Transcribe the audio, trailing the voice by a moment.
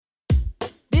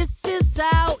This is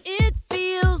how it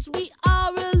feels. We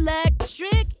are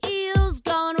electric eels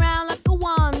going round like a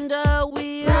wonder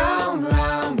wheel. Round,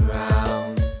 round,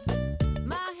 round.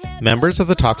 Members of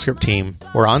the TalkScript team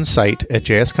were on site at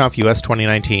JSConf US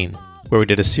 2019, where we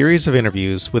did a series of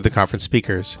interviews with the conference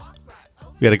speakers.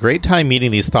 We had a great time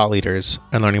meeting these thought leaders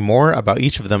and learning more about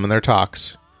each of them and their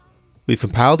talks. We've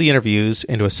compiled the interviews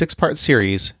into a 6-part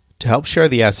series to help share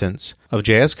the essence of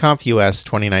JSConf US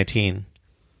 2019.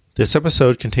 This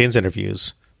episode contains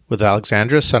interviews with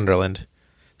Alexandra Sunderland,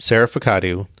 Sarah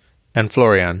Ficadu, and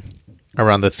Florian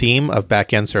around the theme of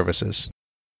back-end services.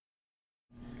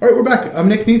 All right, we're back. I'm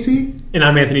Nick Nisi. And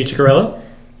I'm Anthony Ciccarello.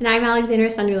 And I'm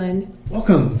Alexandra Sunderland.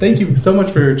 Welcome. Thank you so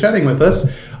much for chatting with us.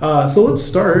 So let's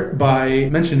start by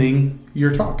mentioning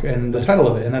your talk and the title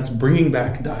of it, and that's Bringing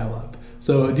Back Dial-Up.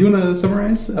 So do you want to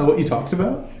summarize what you talked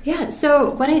about? Yeah,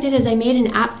 so what I did is I made an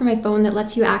app for my phone that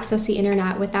lets you access the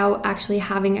internet without actually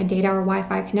having a data or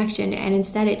Wi-Fi connection, and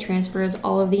instead it transfers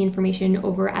all of the information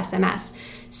over SMS.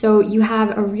 So you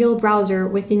have a real browser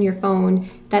within your phone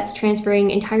that's transferring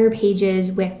entire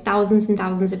pages with thousands and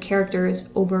thousands of characters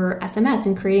over SMS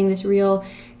and creating this real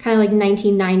kind of like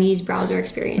 1990s browser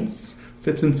experience.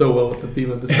 Fits in so well with the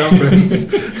theme of this conference.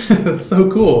 That's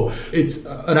so cool. It's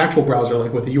an actual browser,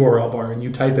 like with a URL bar, and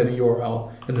you type in a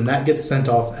URL, and then that gets sent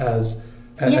off as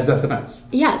SMS.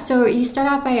 Yeah, so you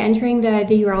start off by entering the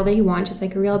URL that you want, just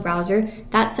like a real browser.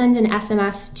 That sends an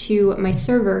SMS to my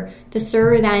server. The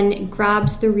server then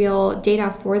grabs the real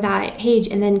data for that page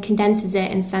and then condenses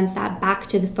it and sends that back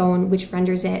to the phone, which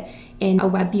renders it in a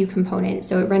WebView component.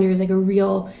 So it renders like a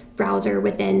real browser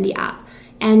within the app.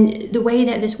 And the way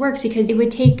that this works, because it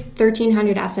would take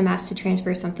 1,300 SMS to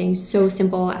transfer something so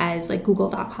simple as like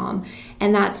google.com,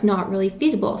 and that's not really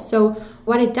feasible. So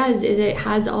what it does is it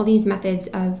has all these methods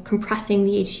of compressing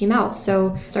the HTML.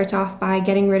 So it starts off by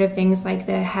getting rid of things like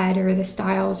the head or the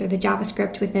styles or the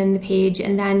JavaScript within the page,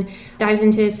 and then dives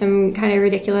into some kind of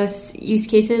ridiculous use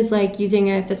cases like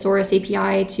using a thesaurus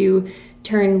API to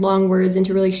turn long words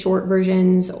into really short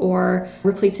versions, or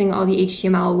replacing all the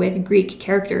HTML with Greek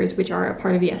characters, which are a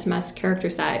part of the SMS character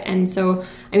set. And so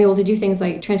I'm able to do things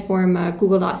like transform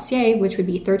google.ca, which would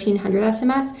be 1,300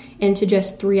 SMS, into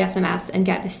just 3 SMS and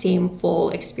get the same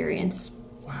full experience.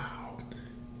 Wow.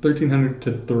 1,300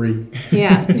 to 3.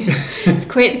 Yeah. It's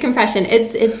quite the compression.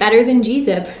 It's better than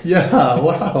gzip. Yeah,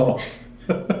 wow.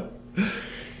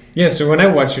 Yeah, so when I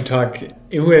watched your talk,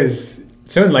 it was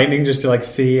so enlightening just to like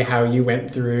see how you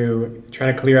went through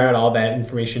trying to clear out all that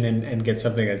information and get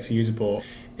something that's usable.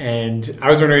 And I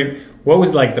was wondering, what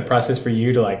was like the process for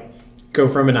you to like go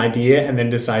from an idea and then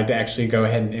decide to actually go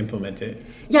ahead and implement it?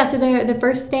 Yeah, so the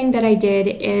first thing that I did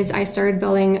is I started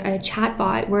building a chat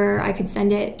bot where I could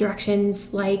send it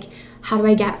directions like, how do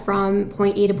I get from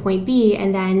point A to point B?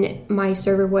 And then my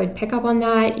server would pick up on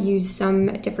that, use some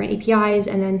different APIs,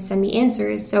 and then send me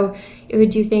answers. So it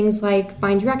would do things like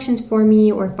find directions for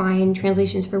me, or find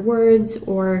translations for words,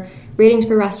 or ratings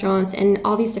for restaurants, and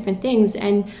all these different things.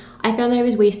 And I found that I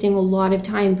was wasting a lot of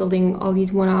time building all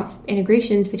these one-off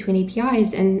integrations between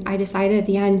APIs. And I decided at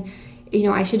the end,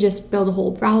 I should just build a whole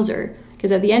browser,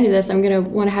 because at the end of this, I'm going to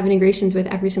want to have integrations with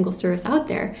every single service out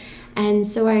there. And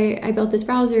so I built this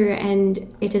browser,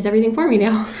 and it does everything for me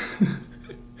now.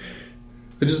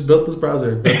 I just built this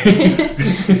browser.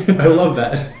 I love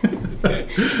that.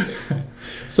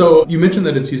 So you mentioned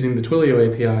that it's using the Twilio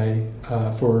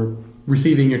API for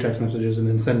receiving your text messages and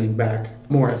then sending back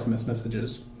more SMS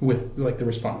messages with like the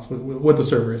response, with what the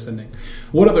server is sending.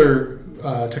 What other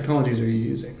technologies are you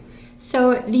using?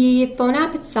 So the phone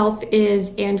app itself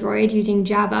is Android using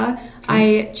Java.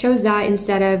 I chose that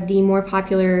instead of the more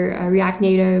popular React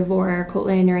Native or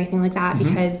Kotlin or anything like that,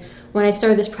 because when I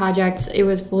started this project, it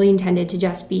was fully intended to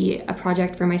just be a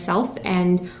project for myself,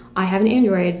 and I have an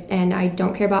Android and I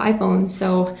don't care about iPhones,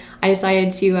 so I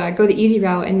decided to go the easy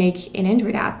route and make an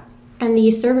Android app. And the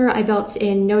server I built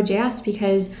in Node.js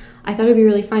because I thought it would be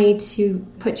really funny to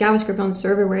put JavaScript on the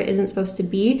server where it isn't supposed to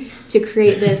be, to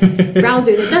create this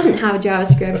browser that doesn't have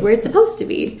JavaScript where it's supposed to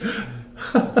be.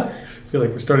 I feel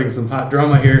like we're starting some hot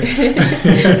drama here.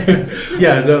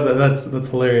 Yeah, no, that's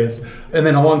hilarious. And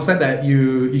then alongside that,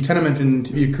 you kind of mentioned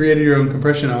you created your own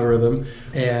compression algorithm,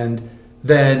 and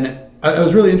then I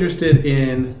was really interested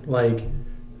in like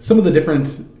some of the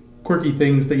different quirky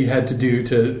things that you had to do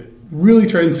to really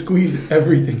try and squeeze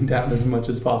everything down as much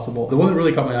as possible. The one that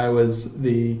really caught my eye was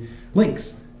the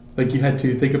links. Like you had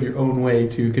to think of your own way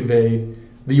to convey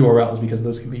the URLs, because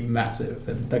those can be massive,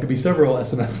 and that could be several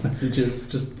SMS messages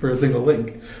just for a single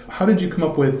link. How did you come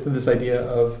up with this idea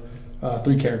of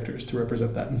 3 characters to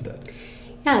represent that instead?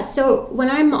 Yeah, so when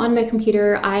I'm on my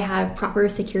computer, I have proper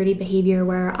security behavior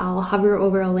where I'll hover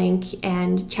over a link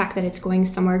and check that it's going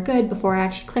somewhere good before I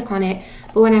actually click on it.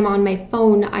 But when I'm on my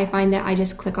phone, I find that I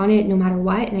just click on it no matter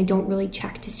what, and I don't really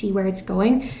check to see where it's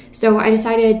going. So I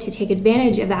decided to take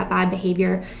advantage of that bad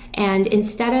behavior, and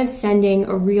instead of sending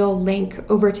a real link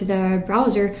over to the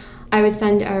browser, I would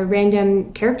send a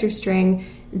random character string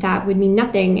that would mean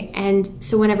nothing. And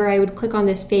so whenever I would click on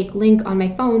this fake link on my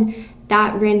phone,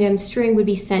 that random string would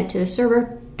be sent to the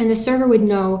server, and the server would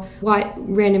know what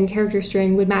random character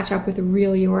string would match up with a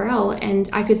real URL, and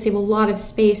I could save a lot of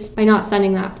space by not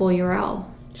sending that full URL.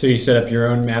 So you set up your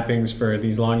own mappings for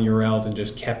these long URLs and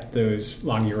just kept those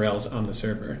long URLs on the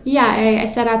server? Yeah, I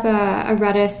set up a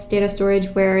Redis data storage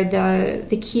where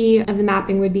the key of the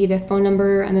mapping would be the phone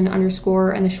number and then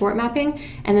underscore and the short mapping,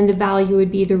 and then the value would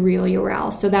be the real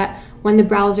URL, so that when the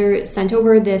browser sent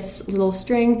over this little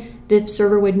string, the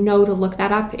server would know to look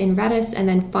that up in Redis and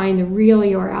then find the real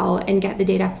URL and get the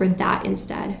data for that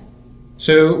instead.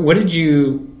 So what did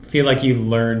you feel like you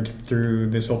learned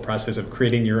through this whole process of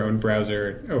creating your own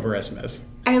browser over SMS?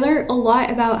 I learned a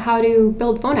lot about how to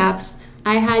build phone apps.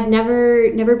 I had never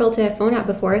built a phone app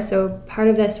before, so part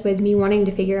of this was me wanting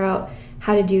to figure out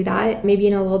how to do that, maybe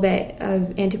in a little bit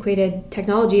of antiquated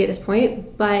technology at this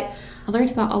point, but I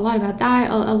learned a lot about that,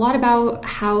 a lot about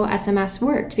how SMS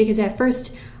worked, because at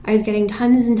first I was getting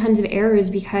tons and tons of errors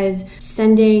because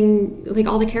sending, like,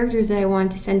 all the characters that I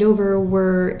wanted to send over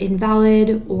were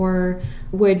invalid or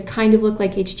would kind of look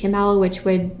like HTML, which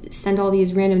would send all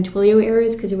these random Twilio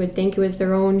errors because it would think it was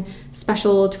their own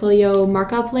special Twilio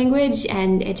markup language,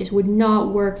 and it just would not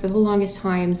work for the longest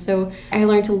time. So I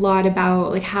learned a lot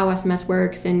about like how SMS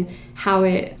works and how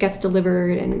it gets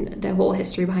delivered and the whole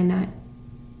history behind that.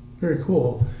 Very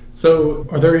cool. So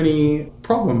are there any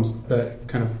problems that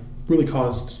kind of really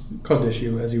caused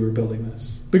issue as you were building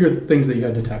this? Bigger things that you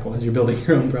had to tackle as you're building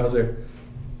your own browser?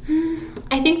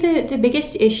 I think the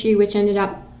biggest issue, which ended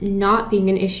up not being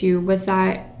an issue, was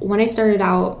that when I started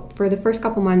out, for the first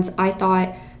couple months, I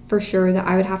thought for sure that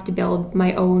I would have to build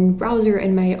my own browser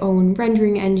and my own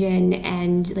rendering engine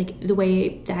and like the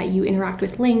way that you interact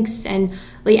with links and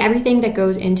like everything that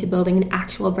goes into building an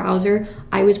actual browser.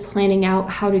 I was planning out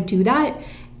how to do that,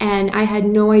 and I had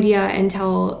no idea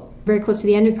until very close to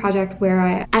the end of the project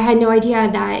where I had no idea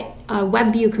that a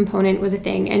web view component was a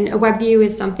thing. And a web view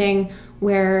is something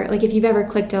where, like, if you've ever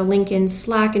clicked a link in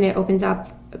Slack and it opens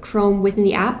up Chrome within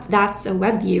the app, that's a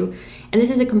web view. And this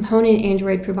is a component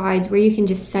Android provides where you can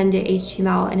just send it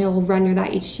HTML and it'll render that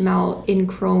HTML in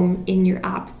Chrome in your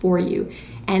app for you.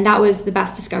 And that was the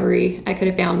best discovery I could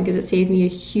have found because it saved me a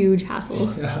huge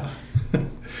hassle. Yeah.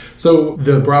 So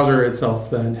the browser itself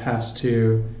then has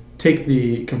to take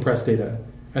the compressed data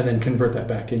and then convert that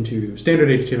back into standard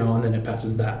HTML, and then it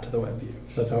passes that to the web view.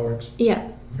 That's how it works? Yeah.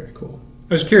 Very cool.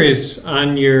 I was curious,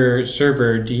 on your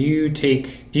server, do you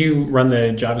run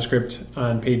the JavaScript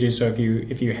on pages? So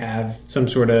if you have some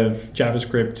sort of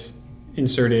JavaScript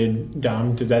inserted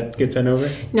DOM, does that get sent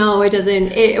over? No, it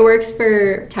doesn't. It works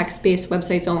for text-based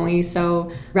websites only.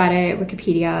 So Reddit,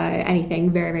 Wikipedia,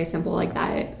 anything very, very simple like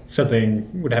that. Something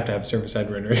would have to have server-side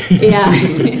rendering.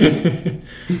 Yeah.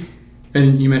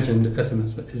 And you mentioned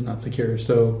SMS is not secure,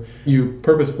 so you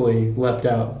purposefully left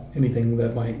out anything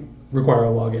that might require a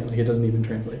login. Like, it doesn't even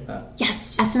translate that.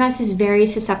 Yes, SMS is very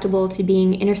susceptible to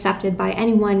being intercepted by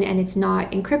anyone, and it's not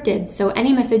encrypted. So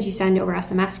any message you send over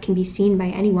SMS can be seen by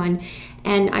anyone.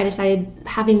 And I decided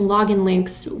having login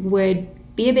links would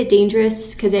be a bit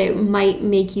dangerous because it might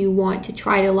make you want to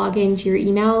try to log into your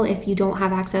email if you don't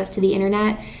have access to the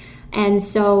internet. And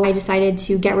so I decided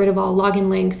to get rid of all login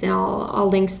links and all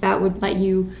links that would let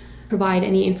you provide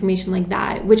any information like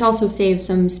that, which also saves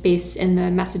some space in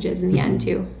the messages in the end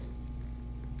too.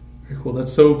 Very cool.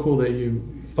 That's so cool that you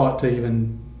thought to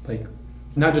even, like,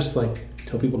 not just like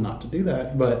tell people not to do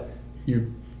that, but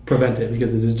you prevent it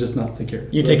because it is just not secure.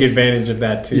 You take advantage of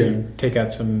that to take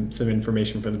out some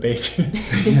information from the page.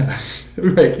 Yeah,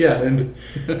 right. Yeah, and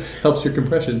helps your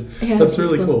compression. Yeah, that's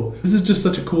really cool. This is just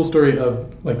such a cool story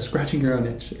of like scratching your own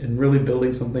itch and really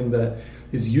building something that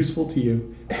is useful to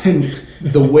you. And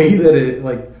the way that it,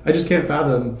 like, I just can't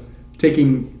fathom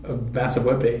taking a massive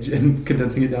web page and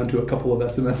condensing it down to a couple of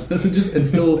SMS messages and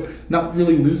still not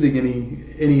really losing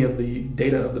any of the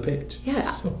data of the page. Yeah,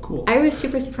 it's so cool. I was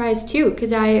super surprised too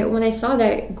because when I saw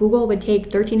that Google would take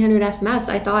 1,300 SMS,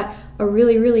 I thought a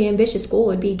really, really ambitious goal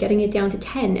would be getting it down to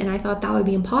 10, and I thought that would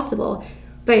be impossible.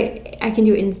 But I can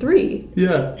do it in 3.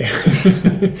 Yeah.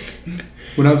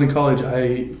 When I was in college,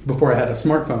 before I had a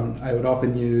smartphone, I would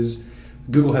often use,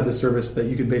 Google had this service that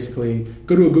you could basically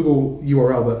go to a Google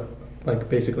URL, but like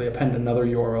basically append another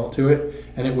URL to it,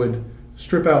 and it would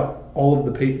strip out all of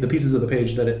the pieces of the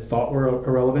page that it thought were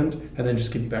irrelevant, and then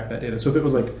just give you back that data. So if it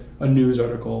was like a news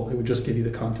article, it would just give you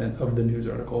the content of the news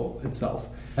article itself.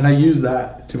 And I use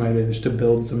that to my advantage to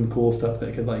build some cool stuff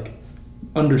that could like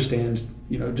understand,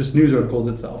 just news articles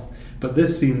itself. But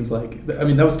this seems like, that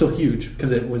was still huge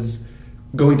because it was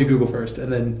going to Google first,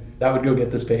 and then that would go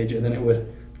get this page, and then it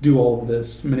would do all of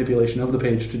this manipulation of the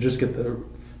page to just get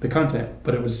the content.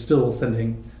 But it was still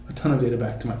sending a ton of data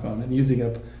back to my phone and using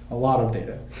up a lot of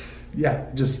data. Yeah,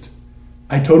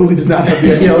 I totally did not have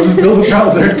the idea. I'll just build a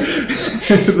browser.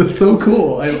 That's so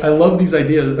cool. I love these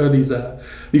ideas, or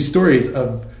these stories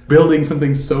of building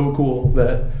something so cool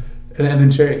that and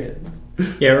then sharing it.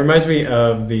 Yeah, it reminds me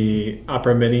of the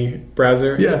Opera Mini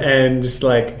browser. Yeah. And just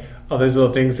like all those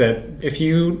little things that if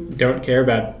you don't care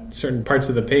about certain parts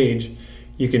of the page,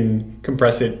 you can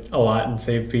compress it a lot and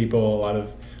save people a lot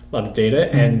of data.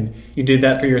 Mm-hmm. And you did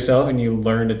that for yourself and you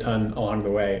learned a ton along the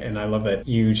way. And I love that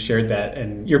you shared that.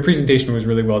 And your presentation was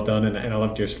really well done. And I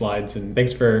loved your slides. And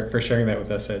thanks for sharing that with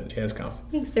us at JSConf.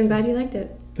 Thanks. I'm glad you liked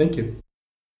it. Thank you.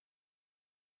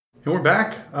 And we're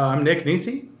back. I'm Nick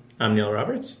Nisi. I'm Neil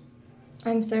Roberts.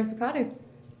 I'm Sarah Picado.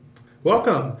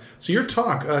 Welcome. So your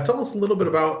talk, tell us a little bit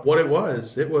about what it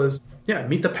was. It was,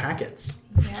 Meet the Packets.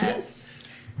 Yes.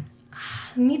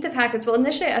 Meet the Packets. Well,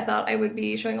 initially I thought I would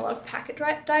be showing a lot of packet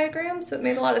diagrams, so it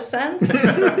made a lot of sense.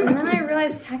 And then I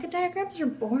realized packet diagrams are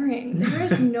boring. There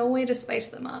is no way to spice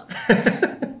them up.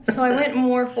 So I went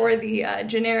more for the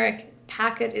generic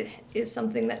packet is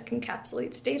something that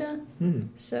encapsulates data.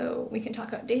 So we can talk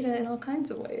about data in all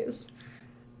kinds of ways.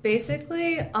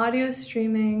 Basically, audio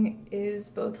streaming is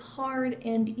both hard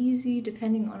and easy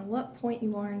depending on what point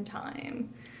you are in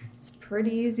time. It's pretty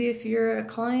easy if you're a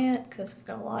client because we've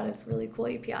got a lot of really cool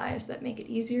APIs that make it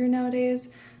easier nowadays.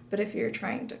 But if you're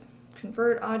trying to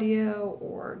convert audio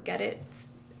or get it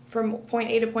from point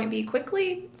A to point B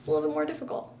quickly, it's a little bit more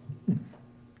difficult.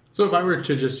 So if I were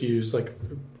to just use like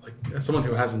as someone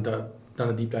who hasn't done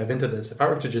a deep dive into this, if I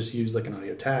were to just use like an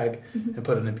audio tag and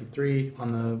put an MP3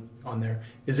 on there,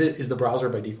 is the browser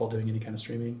by default doing any kind of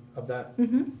streaming of that?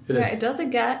 Mm-hmm. It does a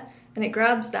get and it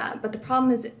grabs that, but the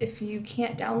problem is if you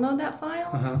can't download that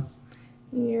file,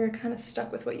 you're kind of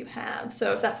stuck with what you have.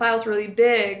 So if that file's really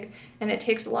big and it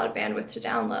takes a lot of bandwidth to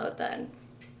download, then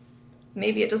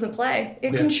maybe it doesn't play.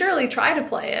 It can surely try to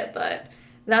play it, but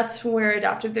that's where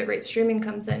adaptive bitrate streaming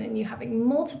comes in, and you having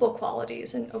multiple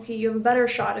qualities, and okay, you have a better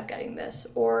shot of getting this,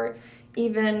 or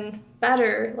even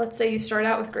better, let's say you start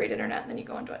out with great internet and then you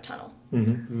go into a tunnel.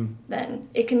 Then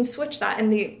it can switch that,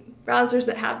 and the browsers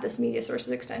that have this media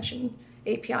sources extension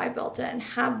API built in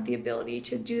have the ability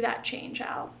to do that change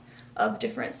out of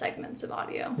different segments of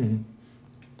audio.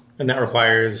 And that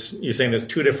requires, you're saying there's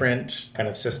two different kind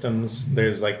of systems.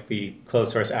 There's like the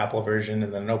closed source Apple version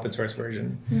and then an open source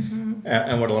version.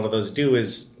 And what a lot of those do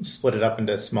is split it up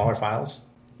into smaller files.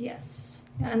 Yes.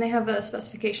 And they have a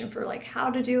specification for like how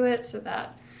to do it so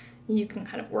that you can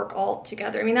kind of work all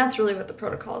together. I mean, that's really what the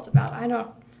protocol is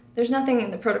about. There's nothing in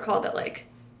the protocol that like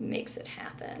makes it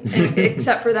happen,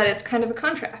 except for that it's kind of a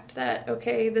contract that,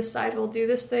 okay, this side will do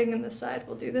this thing and this side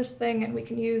will do this thing, and we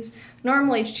can use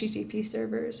normal HTTP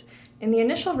servers. In the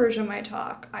initial version of my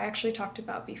talk, I actually talked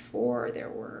about before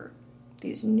there were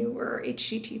these newer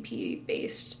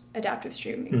HTTP-based adaptive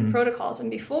streaming protocols, and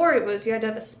before it was you had to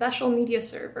have a special media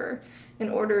server in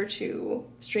order to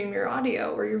stream your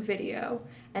audio or your video.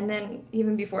 And then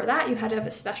even before that, you had to have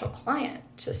a special client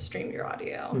to stream your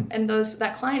audio. And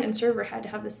that client and server had to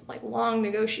have this like long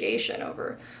negotiation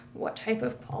over what type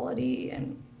of quality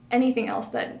and anything else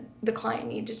that the client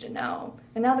needed to know.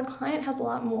 And now the client has a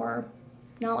lot more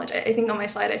knowledge. I think on my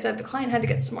slide I said the client had to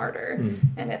get smarter.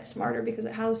 And it's smarter because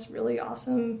it has really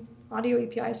awesome audio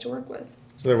APIs to work with.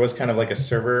 So there was kind of like a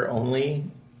server-only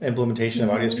implementation of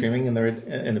audio streaming in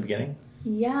the beginning?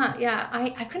 Yeah.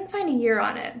 I couldn't find a year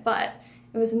on it, but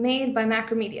it was made by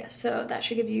Macromedia, so that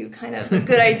should give you kind of a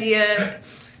good idea,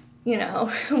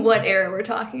 what era we're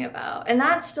talking about. And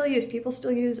that's still used. People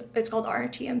still use, it's called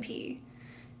RTMP.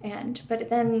 But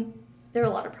then there are a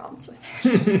lot of problems with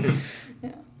it.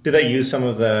 Did that use some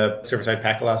of the server-side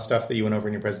packet loss stuff that you went over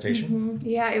in your presentation?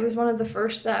 Yeah, it was one of the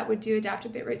first that would do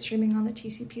adaptive bitrate streaming on the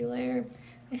TCP layer.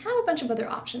 It had a bunch of other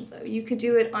options, though. You could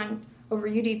do it over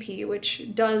UDP,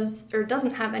 which does or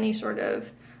doesn't have any sort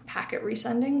of packet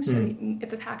resending. So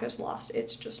if a packet is lost,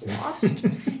 it's just lost.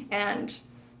 And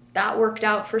that worked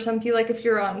out for some people. Like if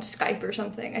you're on Skype or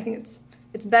something, I think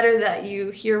it's better that you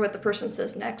hear what the person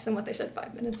says next than what they said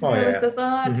 5 minutes ago was the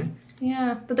thought.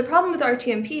 Yeah. But the problem with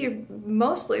RTMP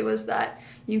mostly was that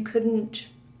it couldn't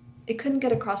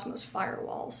get across most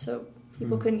firewalls. So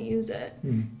People couldn't use it.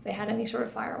 They had any sort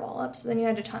of firewall up, so then you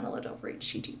had to tunnel it over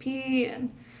HTTP,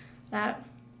 and that,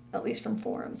 at least from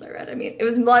forums I read. I mean, it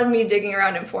was a lot of me digging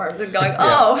around in forums and going,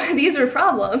 oh, these are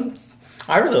problems.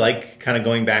 I really like kind of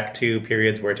going back to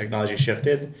periods where technology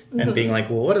shifted and being like,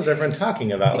 well, what is everyone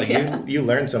talking about? Like you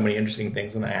learn so many interesting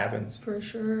things when that happens. For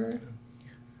sure.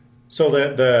 So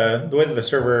the way that the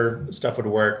server stuff would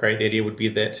work, right? The idea would be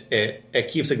that it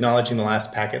keeps acknowledging the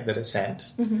last packet that it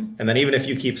sent. And then even if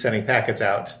you keep sending packets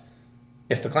out,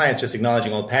 if the client's just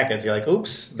acknowledging old packets, you're like,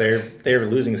 oops, they're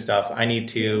losing stuff. I need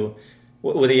to...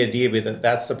 Would the idea be that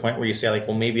that's the point where you say, like,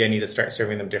 well, maybe I need to start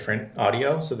serving them different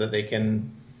audio so that they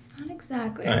can... Not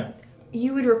exactly.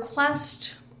 You would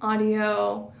request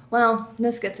audio... Well,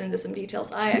 this gets into some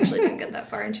details I actually didn't get that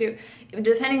far into.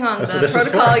 Depending on the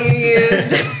protocol you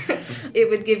used, it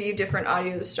would give you different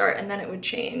audio to start, and then it would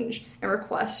change and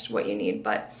request what you need.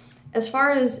 But as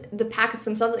far as the packets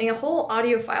themselves, a whole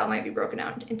audio file might be broken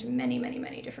out into many, many,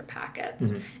 many different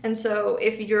packets. And so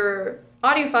if your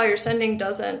audio file you're sending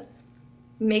doesn't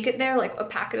make it there, like a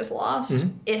packet is lost,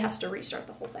 it has to restart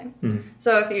the whole thing.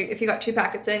 So if you got 2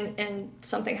 packets in and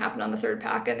something happened on the 3rd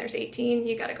packet and there's 18,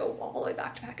 you got to go all the way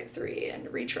back to packet 3 and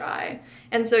retry.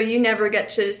 And so you never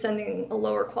get to sending a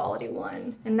lower quality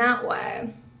one in that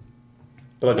way.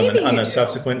 But like on the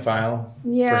subsequent file?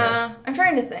 Yeah, perhaps. I'm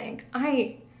trying to think.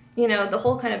 The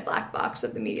whole kind of black box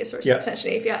of the media source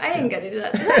extension API, I didn't get into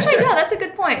that. So actually, no, that's a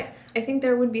good point. I think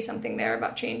there would be something there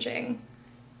about changing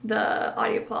the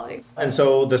audio quality. And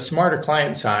so the smarter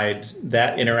client side,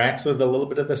 that interacts with a little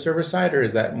bit of the server side, or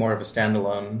is that more of a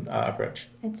standalone approach?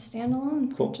 It's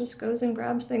standalone. Cool. It just goes and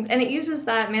grabs things. And it uses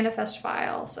that manifest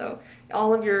file. So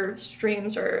all of your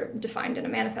streams are defined in a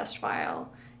manifest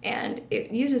file. And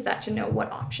it uses that to know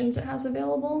what options it has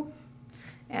available.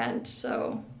 And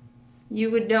so you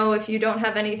would know if you don't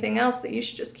have anything else that you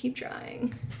should just keep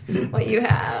trying what you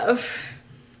have.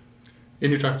 In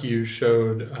your talk, you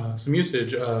showed some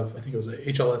usage of, I think it was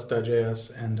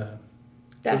HLS.js and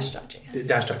Dash.js.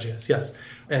 Dash.js, yes.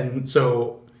 And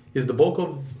so is the bulk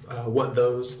of what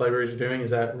those libraries are doing,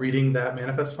 is that reading that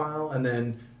manifest file and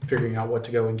then figuring out what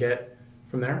to go and get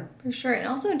from there? For sure. And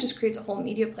also it just creates a whole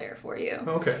media player for you.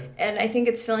 Oh, okay. And I think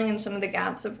it's filling in some of the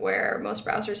gaps of where most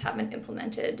browsers haven't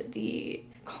implemented the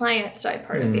client-side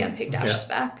part of the MPEG Dash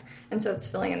spec. And so it's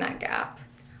filling in that gap.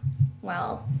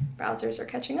 Well, browsers are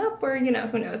catching up, or,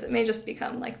 who knows, it may just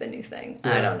become like the new thing.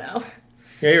 Yeah. I don't know.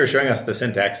 Yeah, you were showing us the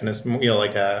syntax, and it's,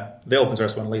 like the open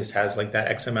source one at least has like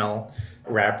that XML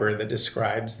wrapper that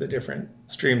describes the different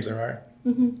streams there are.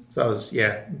 So that was,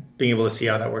 being able to see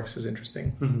how that works is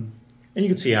interesting. And you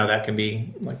can see how that can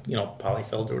be like,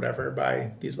 polyfilled or whatever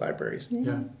by these libraries.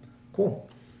 Yeah. Cool.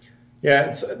 Yeah,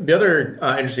 it's, the other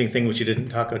interesting thing which you didn't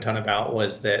talk a ton about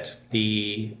was that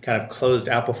the kind of closed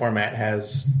Apple format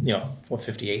has,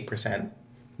 58%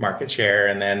 market share,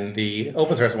 and then the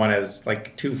open source one has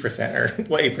like 2% or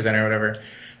 8% or whatever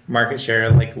market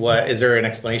share. Like, what is there an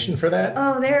explanation for that?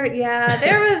 Oh, there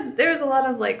was a lot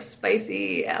of like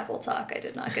spicy Apple talk I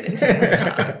did not get into in this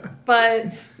talk.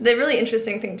 But the really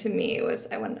interesting thing to me was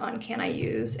I went on Can I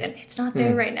Use, and it's not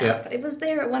there right now, but it was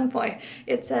there at one point.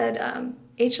 It said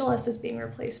HLS is being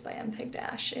replaced by MPEG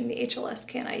Dash in the HLS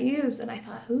Can I Use, and I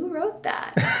thought, who wrote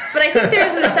that? But I think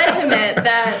there's a sentiment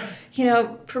that,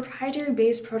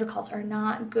 proprietary-based protocols are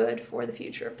not good for the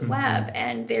future of the web,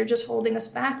 and they're just holding us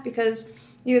back because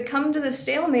you come to this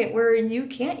stalemate where you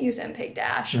can't use MPEG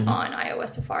Dash on iOS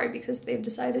Safari because they've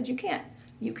decided you can't.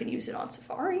 You can use it on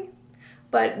Safari,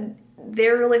 but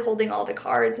they're really holding all the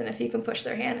cards, and if you can push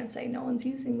their hand and say, no one's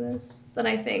using this, then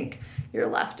I think you're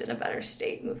left in a better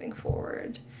state moving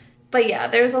forward. But yeah,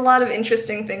 there's a lot of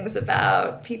interesting things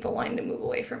about people wanting to move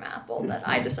away from Apple that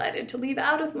I decided to leave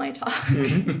out of my talk.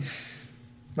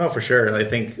 Oh, for sure. I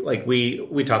think like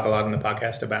we talk a lot on the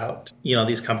podcast about,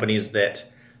 these companies that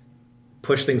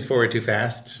push things forward too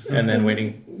fast and then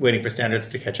waiting for standards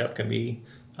to catch up can be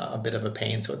a bit of a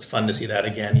pain. So it's fun to see that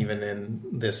again, even in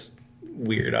this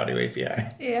weird audio API.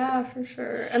 Yeah, for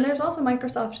sure. And there's also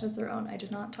Microsoft has their own. I did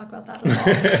not talk about that at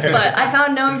all. But I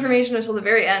found no information until the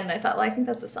very end. I thought, I think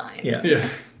that's a sign. Yeah.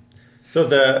 So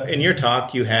in your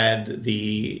talk, you had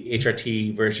the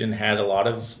HRT version had a lot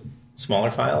of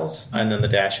smaller files, and then the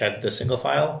Dash had the single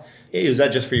file. Is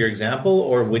that just for your example,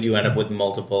 or would you end up with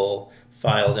multiple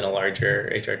files in a larger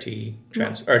HRT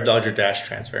transfer or larger Dash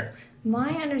transfer? My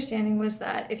understanding was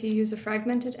that if you use a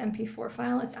fragmented MP4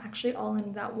 file, it's actually all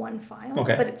in that one file,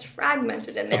 but it's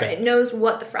fragmented in there. It knows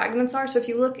what the fragments are. So if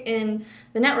you look in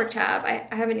the network tab,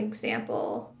 I have an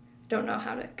example don't know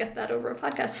how to get that over a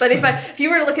podcast. But if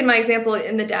you were to look at my example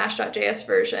in the Dash.js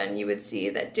version, you would see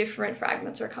that different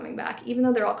fragments are coming back, even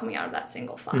though they're all coming out of that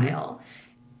single file.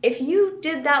 If you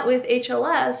did that with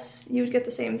HLS, you would get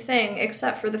the same thing,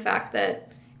 except for the fact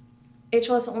that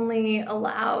HLS only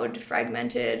allowed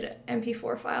fragmented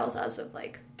MP4 files as of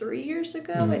like 3 years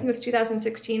ago. I think it was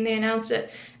 2016 they announced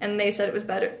it, and they said it was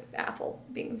better, Apple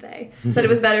being they, said it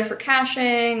was better for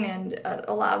caching and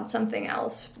allowed something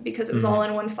else because it was all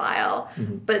in one file.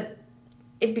 But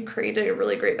it created a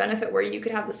really great benefit where you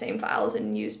could have the same files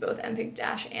and use both MPEG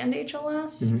Dash and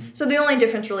HLS. So the only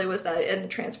difference really was that in the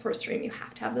transport stream you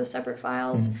have to have those separate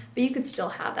files, but you could still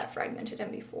have that fragmented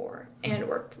MP4 and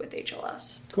work with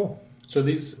HLS. Cool. So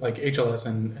these like HLS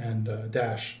and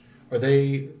Dash, are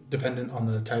they dependent on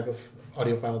the type of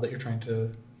audio file that you're trying to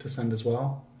send as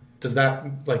well? Does that,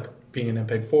 like being an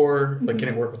MPEG-4, like can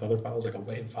it work with other files like a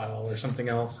WAV file or something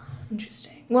else?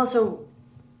 Interesting. Well, so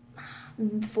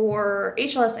for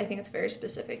HLS, I think it's very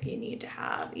specific. You need to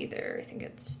have either, I think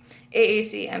it's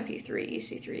AAC, MP3,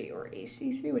 EC3, or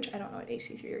AC3, which I don't know what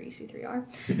AC3 or EC3 are.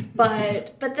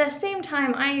 But at the same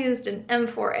time, I used an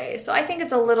M4A, so I think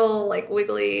it's a little like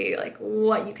wiggly, like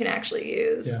what you can actually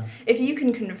use. Yeah. If you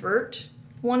can convert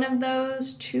one of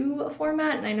those to a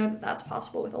format, and I know that that's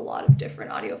possible with a lot of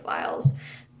different audio files,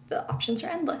 the options are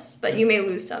endless, but you may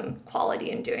lose some quality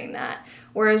in doing that.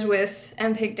 Whereas with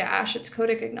MPEG Dash, it's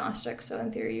codec agnostic, so in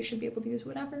theory you should be able to use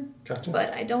whatever. Gotcha.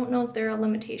 But I don't know if there are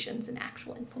limitations in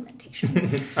actual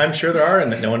implementation. I'm sure there are,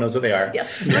 and that no one knows what they are.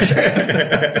 Yes, for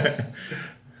sure.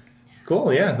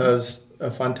 Cool, yeah, that was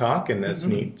a fun talk, and it's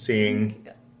neat seeing.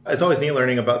 It's always neat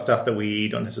learning about stuff that we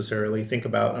don't necessarily think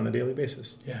about on a daily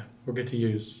basis. Yeah, we're good to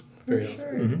use very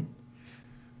often.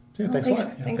 Yeah, well, thanks a lot.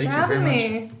 Yeah, thanks for having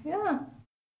me. Yeah.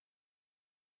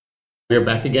 We're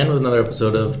back again with another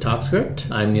episode of TalkScript.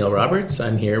 I'm Neil Roberts.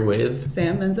 I'm here with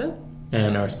Sam Menza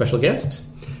and our special guest.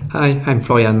 Hi, I'm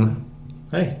Florian.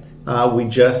 Hi. We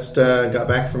just got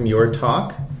back from your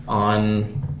talk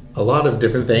on a lot of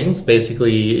different things.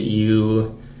 Basically,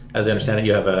 you, as I understand it,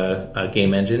 you have a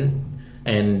game engine,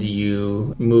 and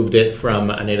you moved it from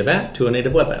a native app to a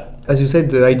native web app. As you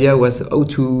said, the idea was how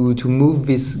to move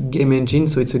this game engine.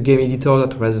 So it's a game editor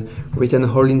that was written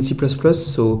all in C++.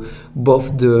 So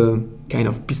both the kind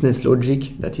of business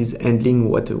logic that is handling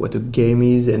what a game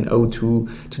is and how to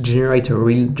generate a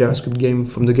real JavaScript game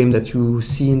from the game that you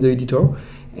see in the editor,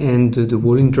 and the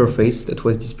whole interface that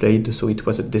was displayed, so it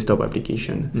was a desktop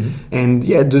application. And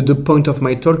yeah, the point of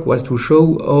my talk was to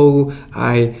show how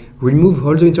I remove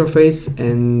all the interface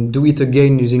and do it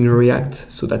again using React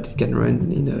so that it can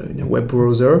run in a web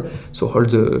browser. So all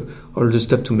the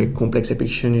stuff to make complex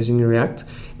application using React,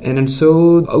 and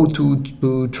also how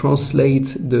to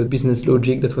translate the business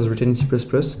logic that was written in C++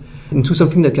 into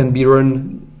something that can be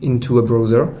run into a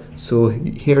browser. So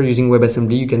here, using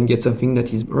WebAssembly, you can get something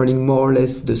that is running more or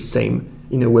less the same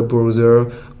in a web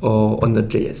browser or on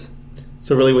Node.js.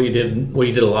 So really what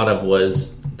you did a lot of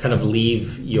was kind of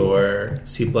leave your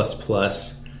C++,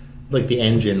 like the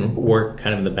engine, work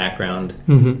kind of in the background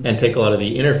and take a lot of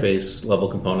the interface level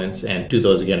components and do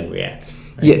those again in React.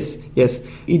 Right? Yes.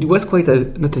 It was quite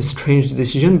not a strange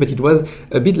decision, but it was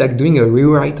a bit like doing a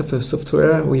rewrite of a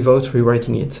software without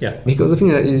rewriting it. Yeah. Because the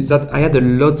thing is that I had a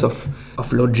lot of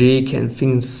logic and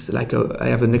things like I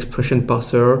have an expression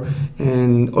parser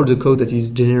and all the code that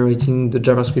is generating the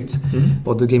JavaScript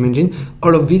for the game engine.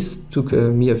 All of this took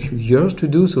me a few years to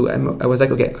do. So I was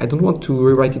like, okay, I don't want to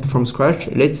rewrite it from scratch.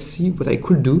 Let's see what I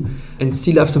could do and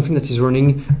still have something that is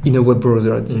running in a web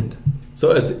browser at the end.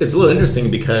 So it's a little interesting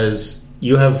because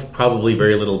you have probably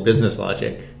very little business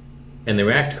logic in the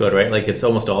React code, right? Like it's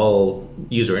almost all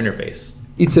user interface.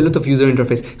 It's a lot of user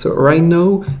interface. So right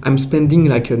now, I'm spending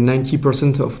like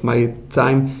 90% of my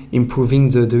time improving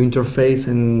the interface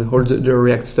and all the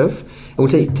React stuff. I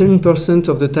would say 10%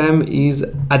 of the time is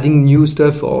adding new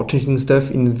stuff or changing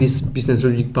stuff in this business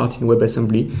logic part in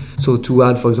WebAssembly. So to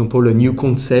add, for example, a new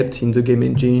concept in the game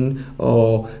engine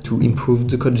or to improve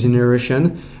the code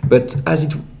generation. But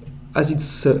as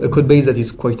it's a code base that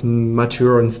is quite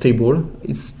mature and stable,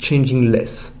 it's changing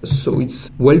less. So it's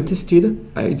well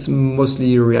tested. It's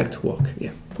mostly React work. Yeah.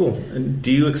 Cool. And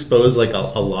do you expose like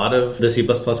a lot of the C++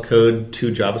 code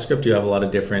to JavaScript? Do you have a lot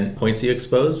of different points you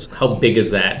expose? How big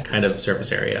is that kind of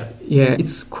surface area? Yeah,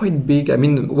 it's quite big. I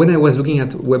mean, when I was looking at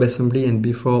WebAssembly and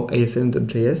before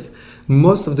ASM.js,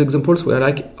 most of the examples were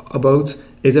like about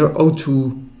either how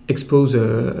to expose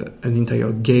an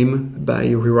entire game by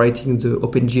rewriting the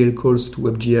OpenGL calls to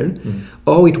WebGL,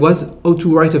 or it was how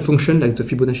to write a function like the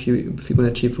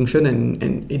Fibonacci function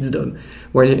and it's done.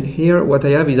 While here, what I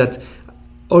have is that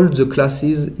all the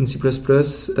classes in C++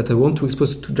 that I want to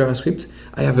expose to JavaScript,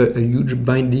 I have a huge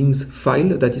bindings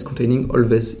file that is containing all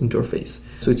this interface.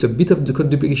 So it's a bit of the code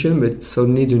duplication, but it's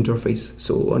only the interface.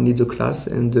 So only the class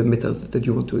and the method that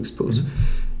you want to expose.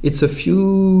 It's a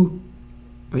few,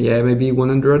 maybe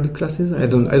 100 classes. I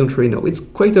don't really know. It's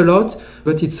quite a lot,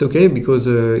 but it's okay because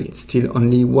it's still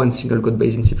only one single code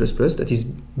base in C++ that is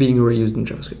being reused in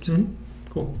JavaScript.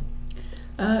 Cool.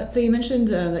 So you mentioned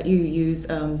that you use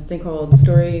this thing called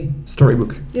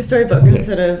Storybook. Yeah, Storybook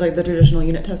instead of like the traditional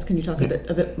unit test. Can you talk a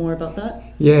bit more about that?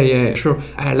 Yeah, sure.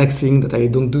 I like saying that I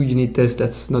don't do unit tests.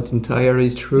 That's not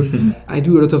entirely true. I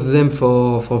do a lot of them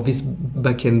for this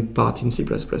backend part in C++,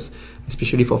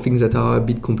 especially for things that are a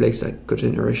bit complex like code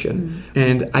generation.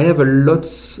 And I have a lot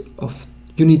of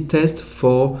unit tests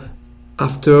for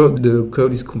after the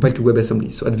code is compiled to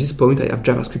WebAssembly. So at this point, I have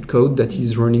JavaScript code that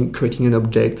is running, creating an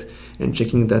object and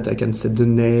checking that I can set the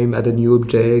name, add a new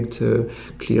object,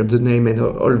 clear the name, and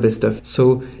all this stuff.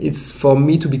 So it's for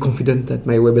me to be confident that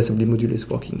my WebAssembly module is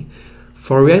working.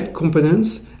 For React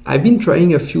components, I've been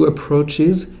trying a few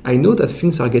approaches. I know that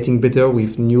things are getting better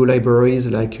with new libraries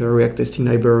like React Testing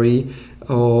Library,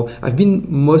 or I've been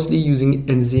mostly using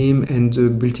Enzyme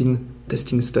and built-in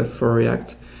testing stuff for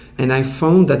React. And I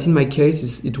found that in my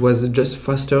case, it was just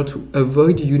faster to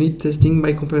avoid unit testing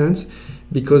my components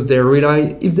because they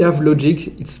rely, if they have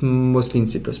logic, it's mostly in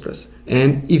C++.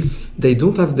 And if they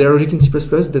don't have their logic in C++,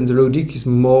 then the logic is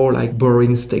more like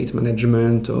boring state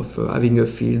management of having a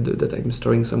field that I'm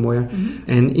storing somewhere.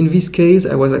 And in this case,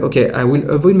 I was like, okay, I will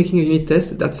avoid making a unit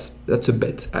test. That's a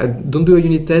bet. I don't do a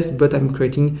unit test, but I'm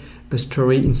creating a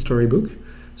story in Storybook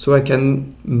so I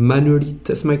can manually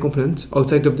test my component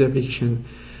outside of the application.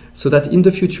 So that in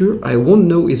the future, I won't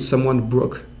know if someone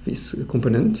broke this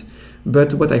component.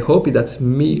 But what I hope is that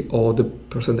me or the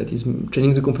person that is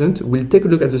changing the component will take a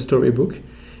look at the Storybook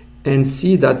and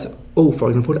see that, for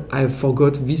example, I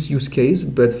forgot this use case,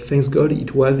 but thanks God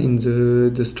it was in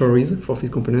the stories for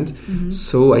this component.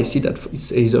 So I see that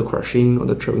it's either crashing or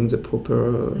not showing the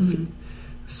proper thing.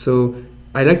 So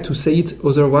I like to say it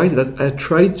otherwise, that I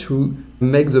try to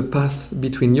make the path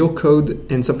between your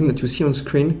code and something that you see on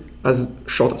screen as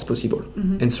short as possible.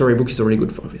 And Storybook is really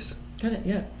good for this. Got it,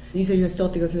 yeah. You said you still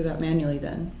have to go through that manually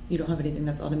then? You don't have anything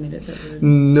that's automated?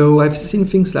 No, I've seen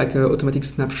things like automatic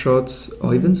snapshots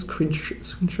or even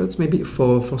screenshots maybe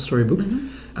for Storybook.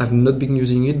 I've not been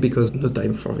using it because no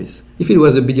time for this. If it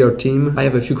was a bigger team, I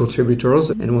have a few contributors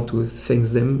and I want to thank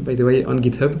them, by the way, on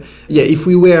GitHub. Yeah, if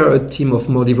we were a team of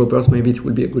more developers, maybe it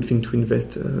would be a good thing to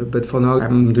invest. But for now,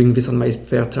 I'm doing this on my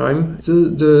spare time.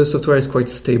 The software is quite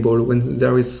stable. When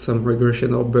there is some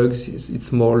regression or bugs,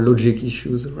 it's more logic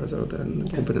issues rather than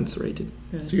components rated.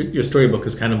 So your Storybook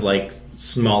is kind of like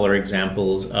smaller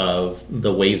examples of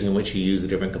the ways in which you use the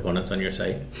different components on your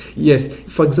site? Yes.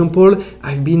 For example,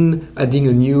 I've been adding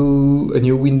a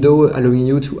new window allowing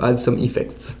you to add some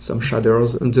effects, some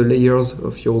shaders on the layers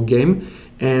of your game.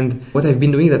 And what I've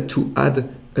been doing is that to add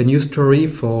a new story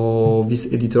for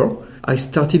this editor, I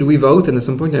started without, and at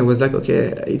some point I was like,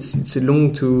 okay, it's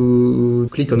long to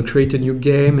click on create a new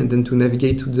game and then to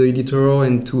navigate to the editor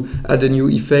and to add a new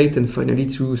effect and finally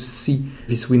to see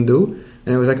this window.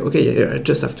 And I was like, okay, I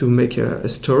just have to make a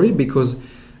story, because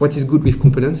what is good with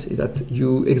components is that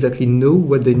you exactly know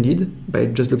what they need by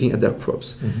just looking at their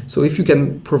props. So if you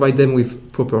can provide them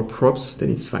with proper props,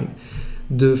 then it's fine.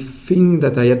 The thing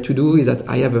that I had to do is that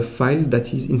I have a file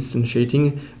that is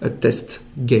instantiating a test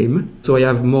game. So I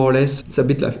have more or less, it's a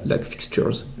bit like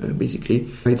fixtures, basically.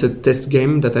 It's a test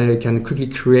game that I can quickly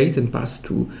create and pass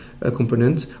to a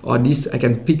component, or at least I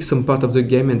can pick some part of the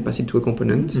game and pass it to a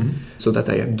component, so that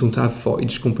I don't have for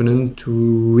each component to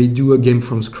redo a game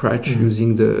from scratch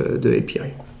using the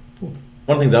API. One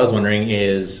of the things I was wondering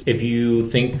is if you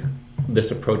think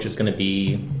this approach is going to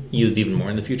be used even more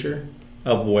in the future,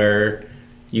 of where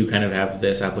you kind of have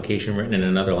this application written in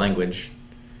another language,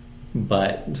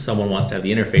 but someone wants to have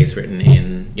the interface written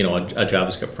in, a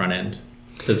JavaScript front end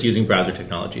that's using browser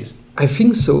technologies. I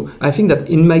think so. I think that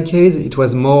in my case, it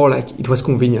was more like it was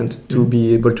convenient to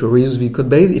be able to reuse the code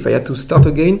base. If I had to start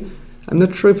again, I'm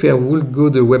not sure if I would go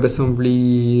the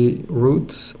WebAssembly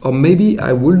route, or maybe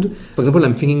I would. For example,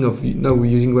 I'm thinking of now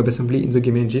using WebAssembly in the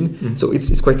game engine. So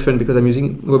it's quite fun because I'm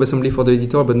using WebAssembly for the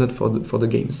editor, but not for the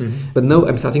games. But now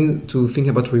I'm starting to think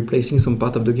about replacing some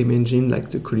part of the game engine, like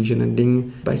the collision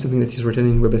handling, by something that is written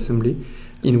in WebAssembly.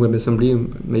 In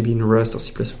WebAssembly, maybe in Rust or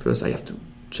C++, I have to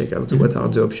check out what are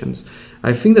the options.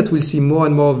 I think that we'll see more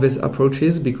and more of these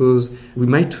approaches because we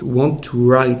might want to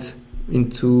write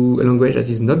into a language that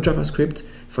is not JavaScript,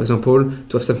 for example,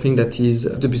 to have something that is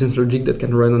the business logic that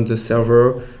can run on the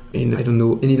server in, I don't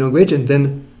know, any language, and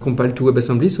then compiled to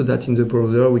WebAssembly so that in the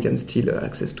browser we can still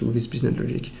access to this business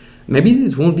logic. Maybe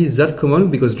it won't be that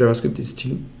common because JavaScript is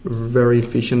still a very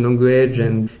efficient language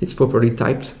and it's properly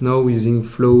typed now using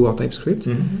Flow or TypeScript.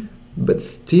 Mm-hmm. But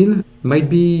still, might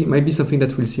be something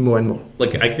that we'll see more and more.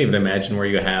 Like I can even imagine where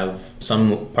you have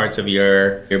some parts of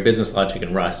your business logic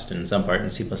in Rust and some part in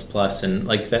C++, and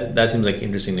like that seems like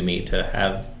interesting to me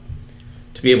to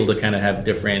be able to kind of have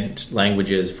different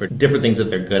languages for different things that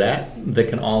they're good at that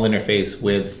can all interface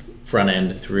with front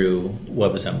end through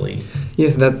WebAssembly.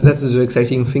 Yes, that's the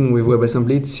exciting thing with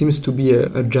WebAssembly. It seems to be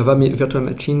a Java virtual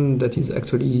machine that is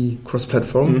actually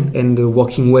cross-platform and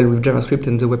working well with JavaScript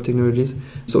and the web technologies.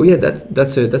 So yeah,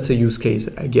 that's a use case,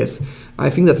 I guess. I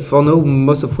think that for now,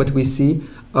 most of what we see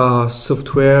are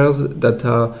softwares that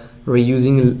are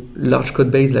reusing large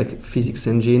code base like physics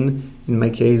engine, in my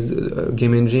case,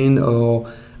 game engine,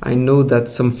 or I know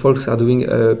that some folks are doing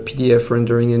a PDF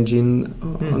rendering engine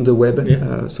on the web.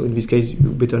 Yeah. So in this case, you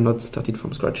better not start it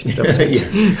from scratch in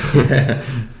JavaScript.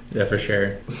 Yeah, for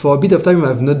sure. For a bit of time,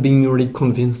 I've not been really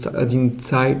convinced adding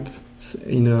types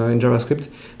in JavaScript.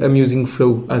 I'm using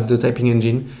Flow as the typing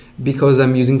engine because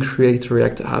I'm using Create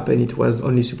React app and it was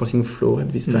only supporting Flow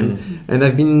at this time. Mm-hmm. And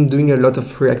I've been doing a lot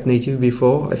of React Native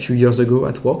before, a few years ago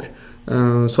at work.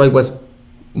 So I was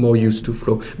more used to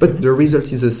Flow, but the result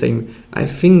is the same. I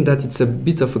think that it's a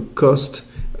bit of a cost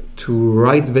to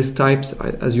write these types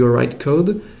as you write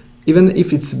code, even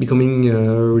if it's becoming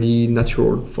really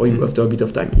natural for you after a bit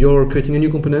of time. You're creating a new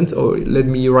component, or let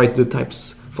me write the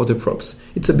types for the props.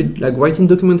 It's a bit like writing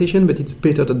documentation, but it's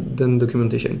better than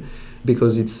documentation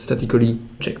because it's statically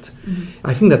checked.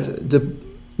 I think that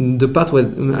the part where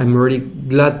I'm really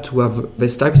glad to have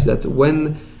these types is that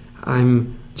when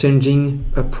I'm changing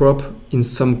a prop in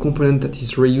some component that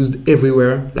is reused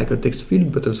everywhere, like a text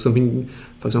field, but also something,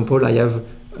 for example, I have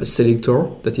a selector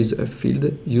that is a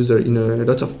field user in a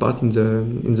lot of parts in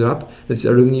the app that's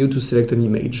allowing you to select an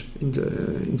image in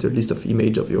the list of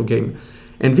image of your game.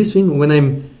 And this thing, when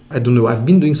I've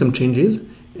been doing some changes,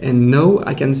 and now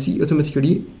I can see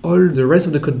automatically all the rest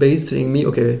of the code base telling me,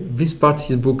 okay, this part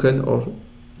is broken or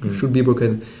should be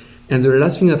broken. And the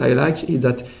last thing that I like is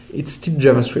that it's still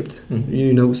JavaScript,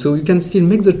 so you can still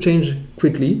make the change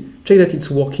quickly, check that it's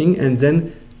working, and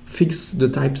then fix the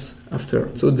types after.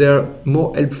 So they're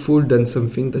more helpful than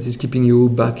something that is keeping you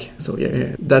back. So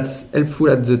yeah, that's helpful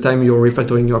at the time you're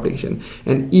refactoring your application.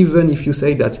 And even if you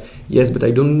say that, yes, but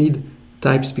I don't need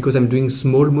types because I'm doing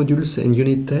small modules and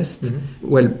unit tests,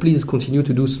 well, please continue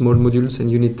to do small modules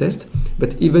and unit tests.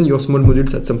 But even your small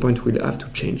modules at some point will have to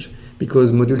change,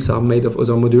 because modules are made of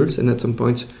other modules, and at some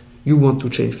point you want to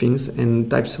change things,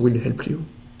 and types will help you.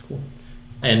 Cool.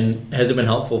 And has it been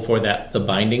helpful for the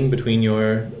binding between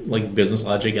your business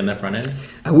logic and the front end?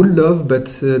 I would love,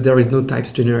 but there is no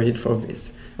types generated for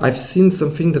this. I've seen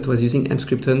something that was using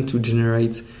Emscripten to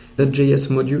generate .js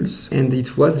modules, and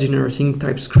it was generating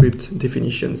TypeScript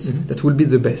definitions. That would be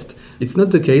the best. It's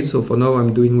not the case, so for now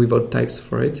I'm doing without types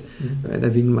for it, and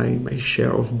having my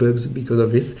share of bugs because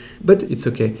of this, but it's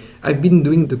okay. I've been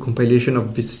doing the compilation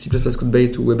of this C++ code base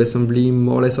to WebAssembly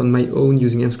more or less on my own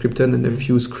using Emscripten and a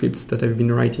few scripts that I've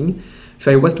been writing. If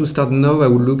I was to start now, I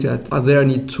would look at, are there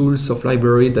any tools of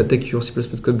library that take your C++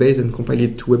 code base and compile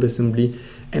it to WebAssembly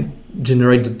and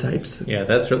generate the types? Yeah,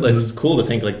 that's cool to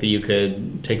think that you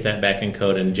could take that backend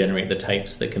code and generate the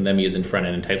types that can then be used in front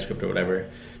end in TypeScript or whatever,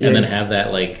 and then have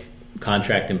that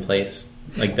contract in place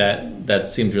like that. That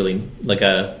seems really like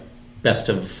a best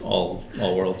of all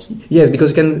worlds. Yeah,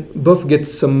 because you can both get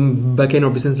some backend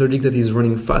or business logic that is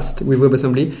running fast with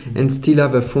WebAssembly and still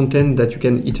have a front end that you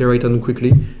can iterate on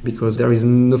quickly, because there is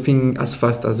nothing as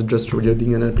fast as just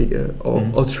reloading an application or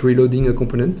hot reloading a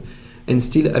component. And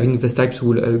still having these types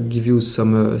will give you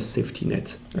some safety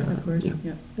net. Of course,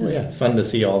 yeah. Well, yeah, it's fun to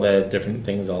see all the different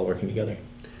things all working together.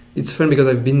 It's fun because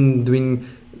I've been doing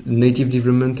native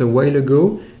development a while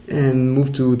ago and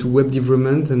moved to web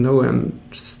development, and now I'm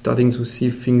starting to see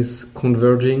things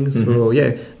converging. So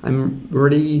yeah, I'm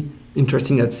really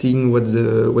interested at seeing what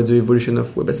the evolution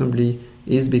of WebAssembly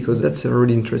is, because that's a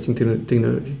really interesting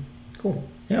technology. Cool.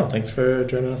 Yeah, well, thanks for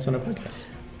joining us on our podcast.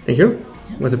 Thank you.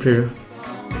 It was a pleasure.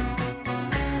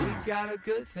 Got a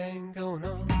good thing going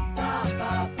on.